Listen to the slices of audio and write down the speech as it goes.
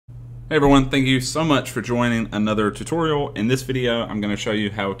Hey everyone, thank you so much for joining another tutorial. In this video, I'm going to show you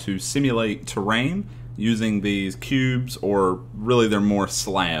how to simulate terrain using these cubes, or really they're more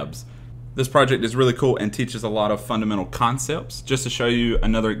slabs. This project is really cool and teaches a lot of fundamental concepts. Just to show you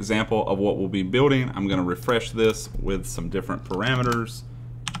another example of what we'll be building, I'm going to refresh this with some different parameters.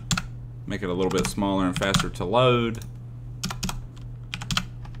 Make it a little bit smaller and faster to load.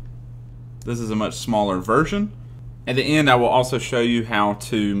 This is a much smaller version. At the end, I will also show you how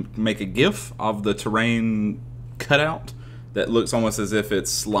to make a GIF of the terrain cutout that looks almost as if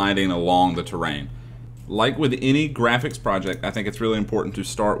it's sliding along the terrain. Like with any graphics project, I think it's really important to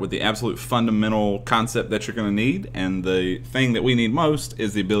start with the absolute fundamental concept that you're going to need, and the thing that we need most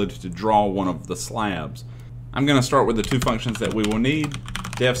is the ability to draw one of the slabs. I'm going to start with the two functions that we will need.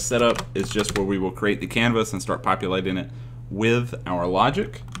 Def setup is just where we will create the canvas and start populating it with our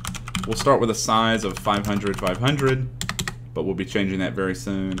logic. We'll start with a size of 500, 500, but we'll be changing that very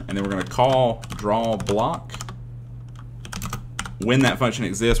soon. And then we're going to call draw block. When that function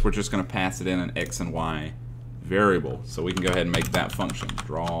exists, we're just going to pass it in an x and y variable. So we can go ahead and make that function,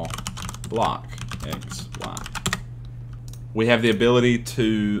 draw block x, y. We have the ability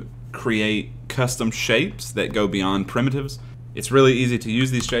to create custom shapes that go beyond primitives. It's really easy to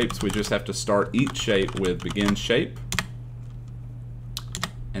use these shapes. We just have to start each shape with begin shape.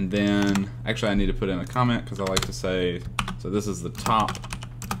 And then, actually I need to put in a comment because I like to say, so this is the top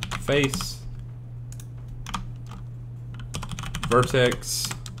face, vertex,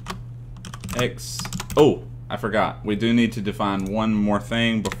 x, oh, I forgot. We do need to define one more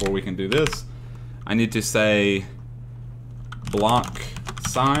thing before we can do this. I need to say block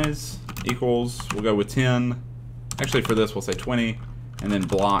size equals, we'll go with 10. Actually for this we'll say 20, and then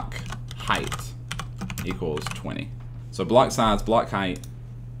block height equals 20. So block size, block height,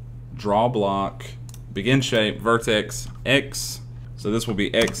 draw block, begin shape, vertex, x. So this will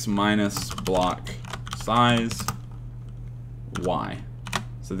be x minus block size, y.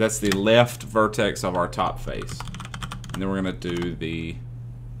 So that's the left vertex of our top face. And then we're going to do the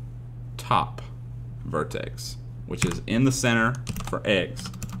top vertex, which is in the center for x,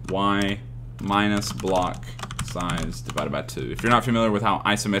 y minus block size divided by 2. If you're not familiar with how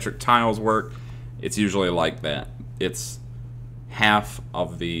isometric tiles work, it's usually like that. It's half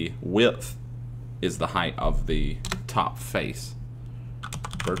of the width is the height of the top face.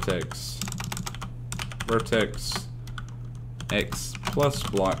 Vertex, vertex, x plus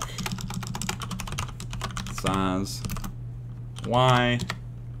block size, y,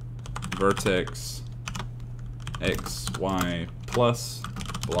 vertex, x, y plus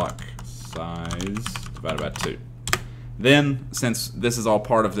block size divided by 2. Then, since this is all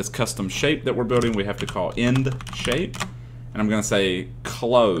part of this custom shape that we're building, we have to call end shape. And I'm going to say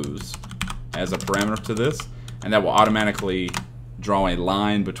close as a parameter to this, and that will automatically draw a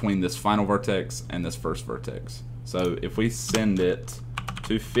line between this final vertex and this first vertex. So if we send it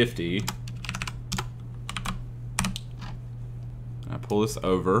to 50, I pull this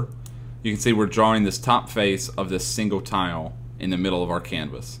over, you can see we're drawing this top face of this single tile in the middle of our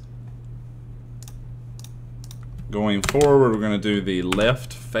canvas. Going forward, we're going to do the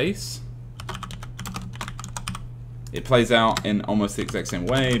left face. It plays out in almost the exact same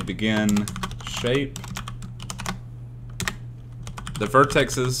way. Begin shape. The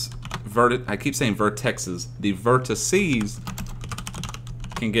vertexes, I keep saying vertexes, the vertices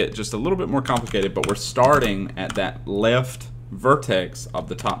can get just a little bit more complicated, but we're starting at that left vertex of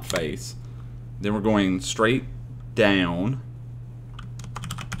the top face. Then we're going straight down.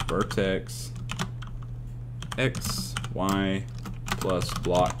 Vertex, x, y, plus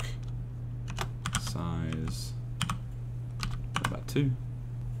block size. About 2.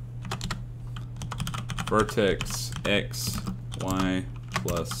 Vertex x, y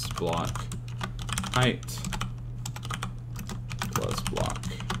plus block height plus block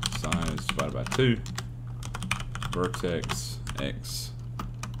size divided by 2. Vertex x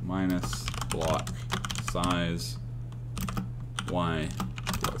minus block size, y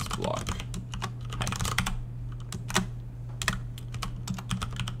plus block height.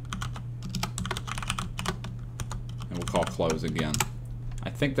 And we'll call close again. I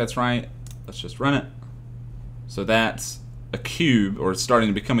think that's right. Let's just run it. So that's a cube, or it's starting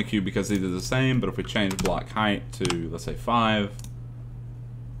to become a cube because these are the same, but if we change block height to, let's say 5,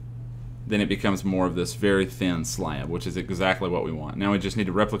 then it becomes more of this very thin slab, which is exactly what we want. Now we just need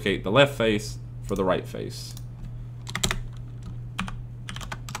to replicate the left face for the right face.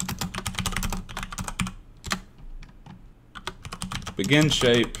 Begin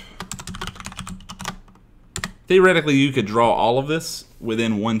shape. Theoretically, you could draw all of this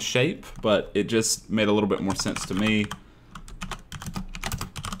within one shape, but it just made a little bit more sense to me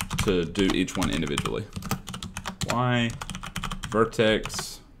to do each one individually. Y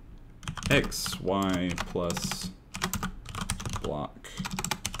vertex x y plus block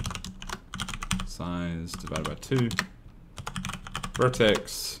size divided by 2.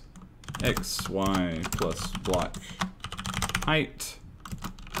 Vertex x y plus block height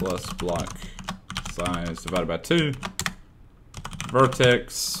plus block size divided by 2.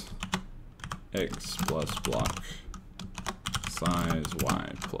 Vertex x plus block size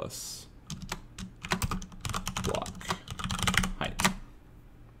y plus block height.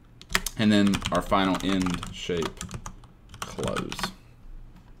 And then our final end shape close.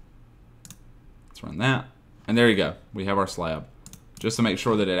 Let's run that. And there you go. We have our slab. Just to make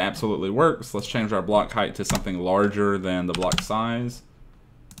sure that it absolutely works, let's change our block height to something larger than the block size.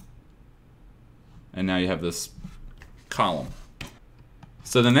 And now you have this column.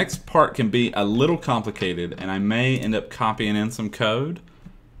 So the next part can be a little complicated, and I may end up copying in some code.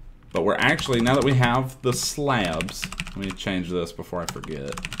 But we're actually, now that we have the slabs, let me change this before I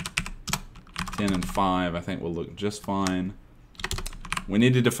forget. 10 and 5 I think will look just fine. We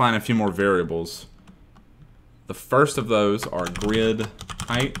need to define a few more variables. The first of those are grid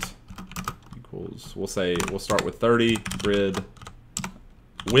height equals, we'll start with 30, grid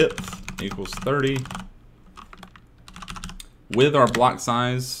width equals 30. With our block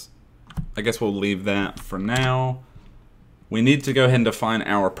size, I guess we'll leave that for now. We need to go ahead and define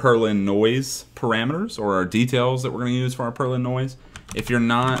our Perlin noise parameters, or our details that we're going to use for our Perlin noise. If you're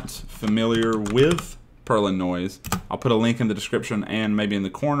not familiar with Perlin noise, I'll put a link in the description and maybe in the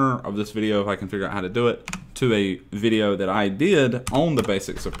corner of this video if I can figure out how to do it, to a video that I did on the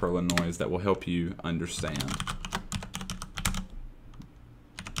basics of Perlin noise that will help you understand.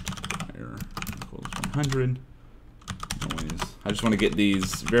 Fire equals 100. Noise. I just want to get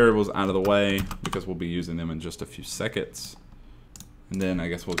these variables out of the way because we'll be using them in just a few seconds. And then I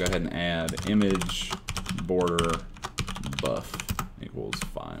guess we'll go ahead and add image border buff equals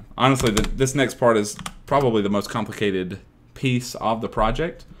 5. Honestly, this next part is probably the most complicated piece of the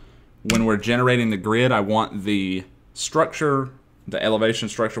project. When we're generating the grid, I want the structure, the elevation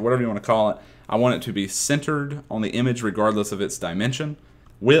structure, whatever you want to call it, I want it to be centered on the image regardless of its dimension.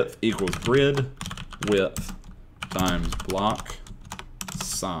 Width equals grid width times block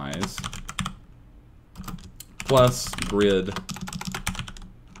size plus grid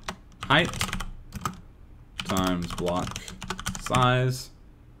height times block size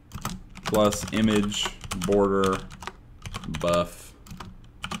plus image border buff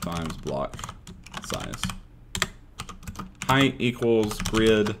times block size. Height equals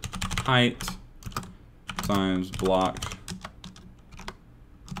grid height times block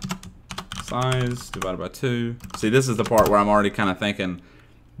size divided by 2. See, this is the part where I'm already kind of thinking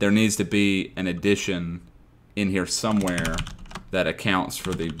there needs to be an addition in here somewhere that accounts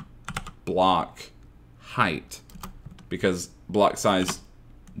for the block height, because block size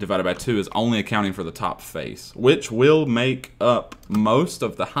divided by 2 is only accounting for the top face, which will make up most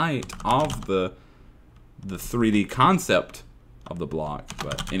of the height of the 3D concept of the block.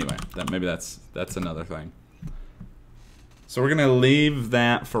 But anyway, maybe that's another thing. So we're gonna leave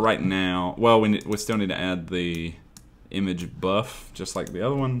that for right now. Well, we still need to add the image buff, just like the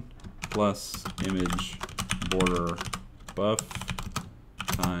other one, plus image border buff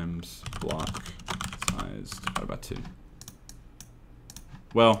times block size divided by 2.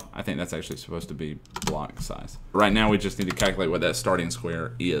 Well, I think that's actually supposed to be block size. Right now we just need to calculate what that starting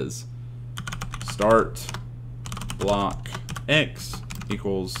square is. Start block x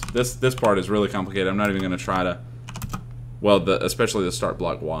equals, this part is really complicated. I'm not even gonna try to, well, especially the start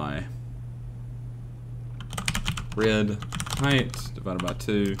block y. Grid height divided by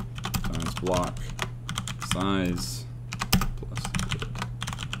 2 times block size plus grid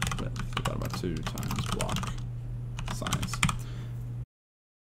width divided by 2 times block size.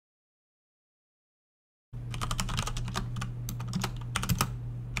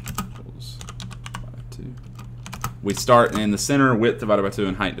 Equals by 2. We start in the center, width divided by 2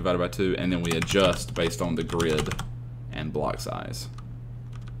 and height divided by 2, and then we adjust based on the grid and block size.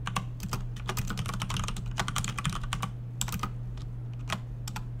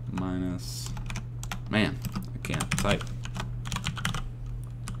 Minus, man, I can't type.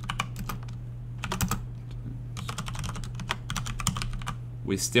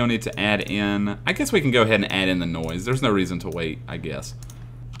 We still need to add in, I guess we can go ahead and add in the noise. There's no reason to wait, I guess.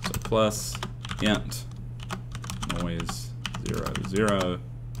 So plus int noise 0, 0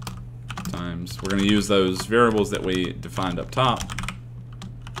 times, we're going to use those variables that we defined up top.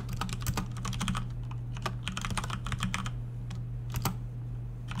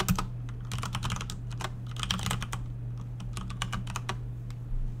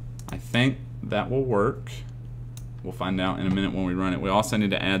 think that will work. We'll find out in a minute when we run it. We also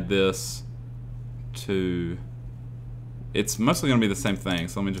need to add this to... It's mostly going to be the same thing,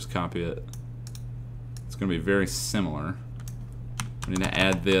 so let me just copy it. It's going to be very similar. We need to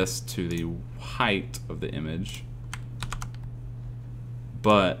add this to the height of the image,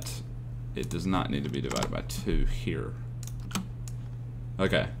 but it does not need to be divided by 2 here.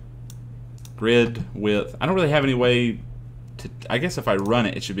 Okay. Grid width. I don't really have any way to... I guess if I run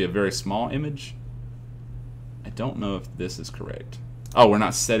it, it should be a very small image. I don't know if this is correct. Oh, we're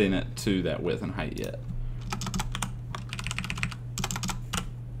not setting it to that width and height yet.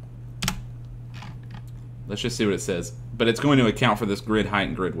 Let's just see what it says. But it's going to account for this grid height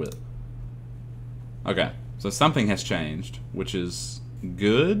and grid width. Okay, so something has changed, which is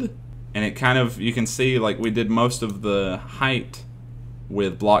good. And it kind of, you can see, like, we did most of the height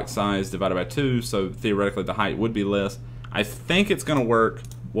with block size divided by 2, so theoretically the height would be less. I think it's going to work.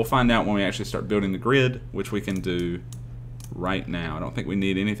 We'll find out when we actually start building the grid, which we can do right now. I don't think we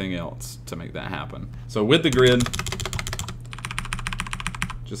need anything else to make that happen. So with the grid,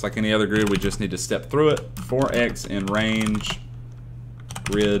 just like any other grid, we just need to step through it. For X in range,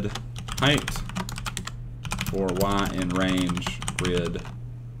 grid height. For Y in range, grid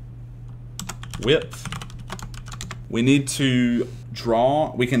width. We need to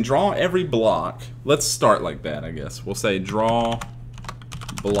draw, we can draw every block. Let's start like that, I guess. We'll say draw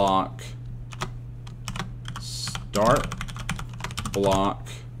block start block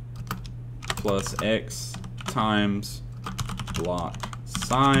plus X times block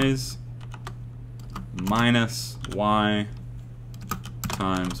size minus Y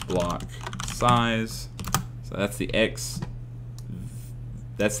times block size. So that's the X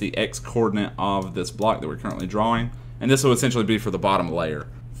coordinate of this block that we're currently drawing. And this will essentially be for the bottom layer.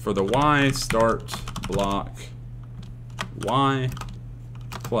 For the Y, start block Y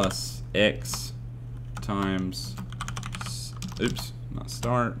plus X times, oops, not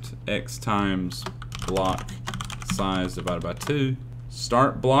start, X times block size divided by 2.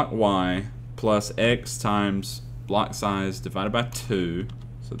 Start block Y plus X times block size divided by 2.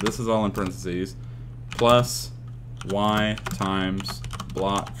 So this is all in parentheses. Plus Y times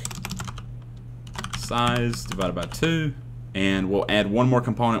block size divided by 2. And we'll add one more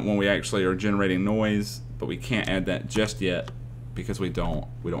component when we actually are generating noise, but we can't add that just yet because we don't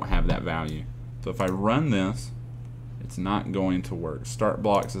have that value. So if I run this, it's not going to work. Start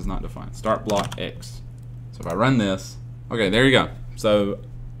blocks is not defined. Start block X. So if I run this, okay, there you go. So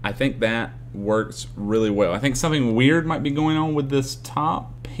I think that works really well. I think something weird might be going on with this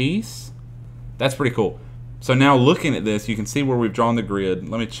top piece. That's pretty cool. So now looking at this, you can see where we've drawn the grid.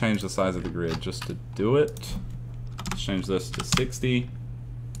 Let me change the size of the grid just to do it. Let's change this to 60.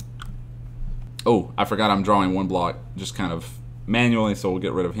 Oh, I forgot I'm drawing one block just kind of manually, so we'll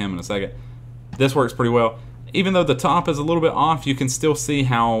get rid of him in a second. This works pretty well. Even though the top is a little bit off, you can still see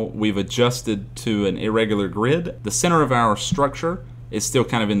how we've adjusted to an irregular grid. The center of our structure is still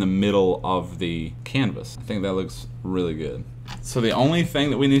kind of in the middle of the canvas. I think that looks really good. So the only thing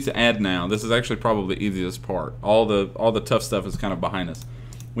that we need to add now, this is actually probably the easiest part. All the tough stuff is kind of behind us.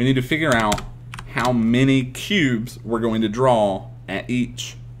 We need to figure out how many cubes we're going to draw at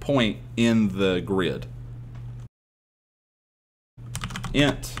each point in the grid.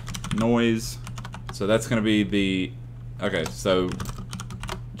 Int noise. So that's going to be the, okay, so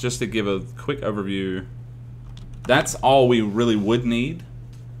just to give a quick overview, that's all we really would need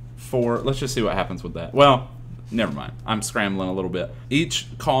for, let's just see what happens with that. Well, never mind, I'm scrambling a little bit. Each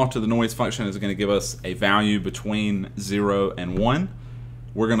call to the noise function is going to give us a value between 0 and 1.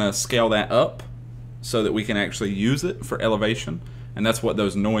 We're going to scale that up so that we can actually use it for elevation, and that's what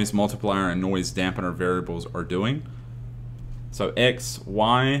those noise multiplier and noise dampener variables are doing. So X,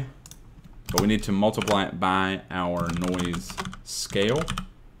 Y, but we need to multiply it by our noise scale.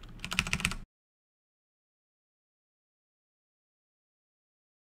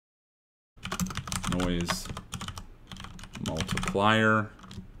 Noise multiplier.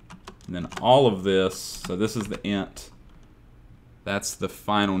 And then all of this, so this is the int. That's the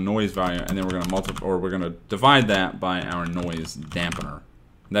final noise value, and then we're going to multiply, or we're going to divide that by our noise dampener.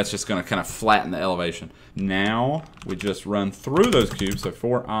 That's just going to kind of flatten the elevation. Now we just run through those cubes. So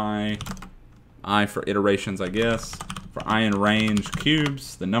for I for iterations, I guess. For I in range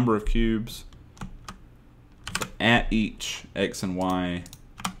cubes, the number of cubes at each X and Y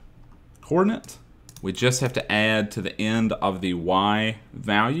coordinate. We just have to add to the end of the Y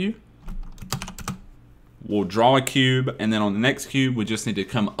value. We'll draw a cube, and then on the next cube, we just need to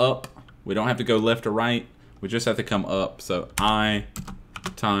come up. We don't have to go left or right. We just have to come up. So I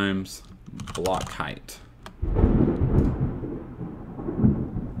times block height.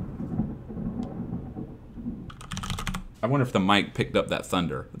 I wonder if the mic picked up that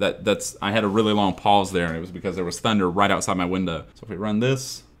thunder. I had a really long pause there, and it was because there was thunder right outside my window. So if we run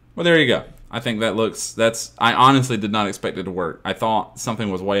this, well, there you go. I think that looks, I honestly did not expect it to work. I thought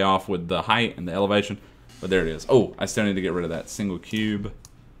something was way off with the height and the elevation, but there it is. Oh, I still need to get rid of that single cube.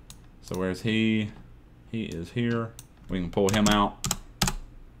 So where's he? He is here. We can pull him out.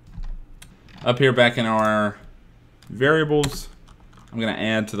 Up here back in our variables, I'm gonna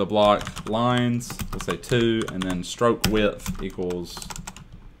add to the block lines, we'll say 2, and then stroke width equals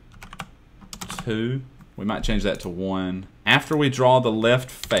 2. We might change that to 1. After we draw the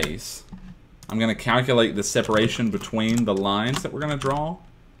left face, I'm gonna calculate the separation between the lines that we're gonna draw.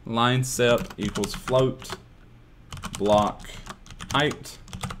 Line sep equals float, block height.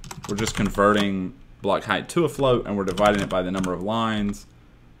 We're just converting block height to a float, and we're dividing it by the number of lines.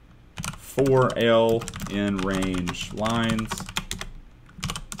 4L in range lines.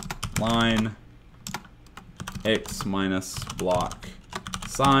 Line x minus block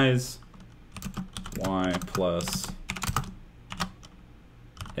size y plus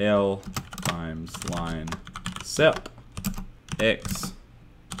L times line sep x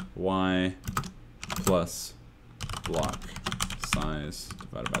y plus block size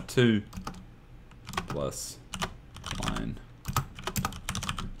divided by 2 plus line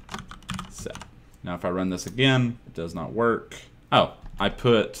sep. Now if I run this again, it does not work. Oh, I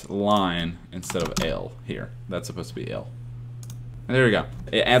put line instead of L here. That's supposed to be L. And there we go.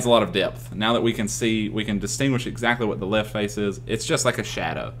 It adds a lot of depth. Now that we can see, we can distinguish exactly what the left face is. It's just like a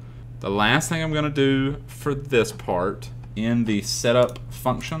shadow. The last thing I'm gonna do for this part, in the setup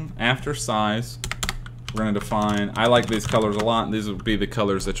function, after size, we're gonna define, I like these colors a lot, and these will be the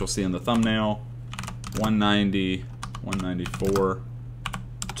colors that you'll see in the thumbnail. 190, 194,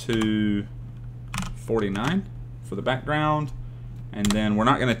 249 for the background. And then we're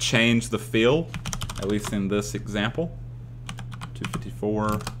not going to change the fill, at least in this example.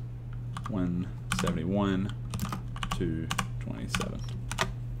 254, 171, 227. If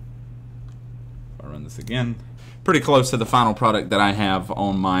I run this again, pretty close to the final product that I have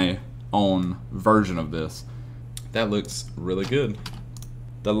on my own version of this. That looks really good.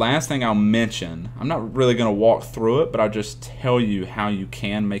 The last thing I'll mention, I'm not really going to walk through it, but I'll just tell you how you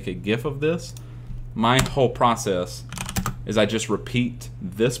can make a GIF of this. My whole process is I just repeat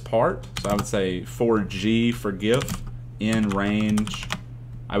this part. So I would say for G for GIF in range.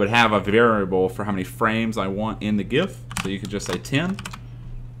 I would have a variable for how many frames I want in the GIF. So you could just say 10.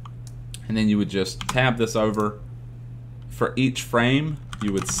 And then you would just tab this over. For each frame,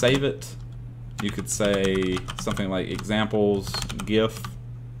 you would save it. You could say something like examples GIF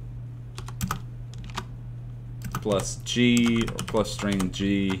plus G or plus string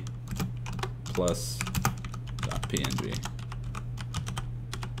G plus .png.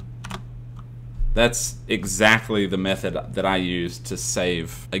 That's exactly the method that I use to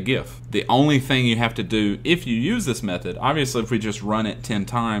save a GIF. The only thing you have to do if you use this method, obviously if we just run it 10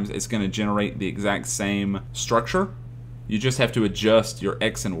 times, it's going to generate the exact same structure. You just have to adjust your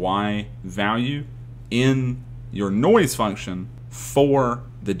X and Y value in your noise function for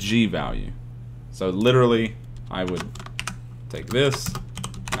the G value. So literally, I would take this,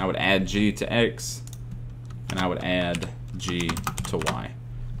 I would add G to X, and I would add G to Y.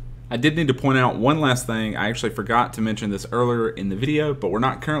 I did need to point out one last thing. I actually forgot to mention this earlier in the video, but we're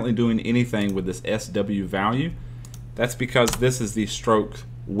not currently doing anything with this SW value. That's because this is the stroke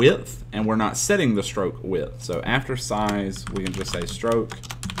width, and we're not setting the stroke width. So after size, we can just say stroke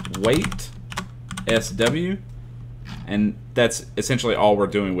weight SW, and that's essentially all we're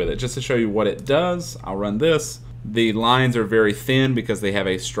doing with it. Just to show you what it does, I'll run this. The lines are very thin because they have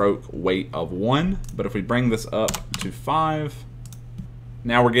a stroke weight of 1, but if we bring this up to 5,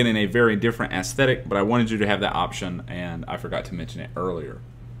 now we're getting a very different aesthetic, but I wanted you to have that option, and I forgot to mention it earlier.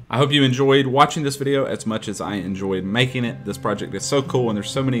 I hope you enjoyed watching this video as much as I enjoyed making it. This project is so cool, and there's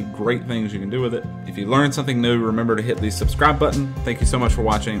so many great things you can do with it. If you learned something new, remember to hit the subscribe button. Thank you so much for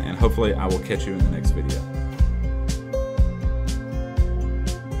watching, and hopefully I will catch you in the next video.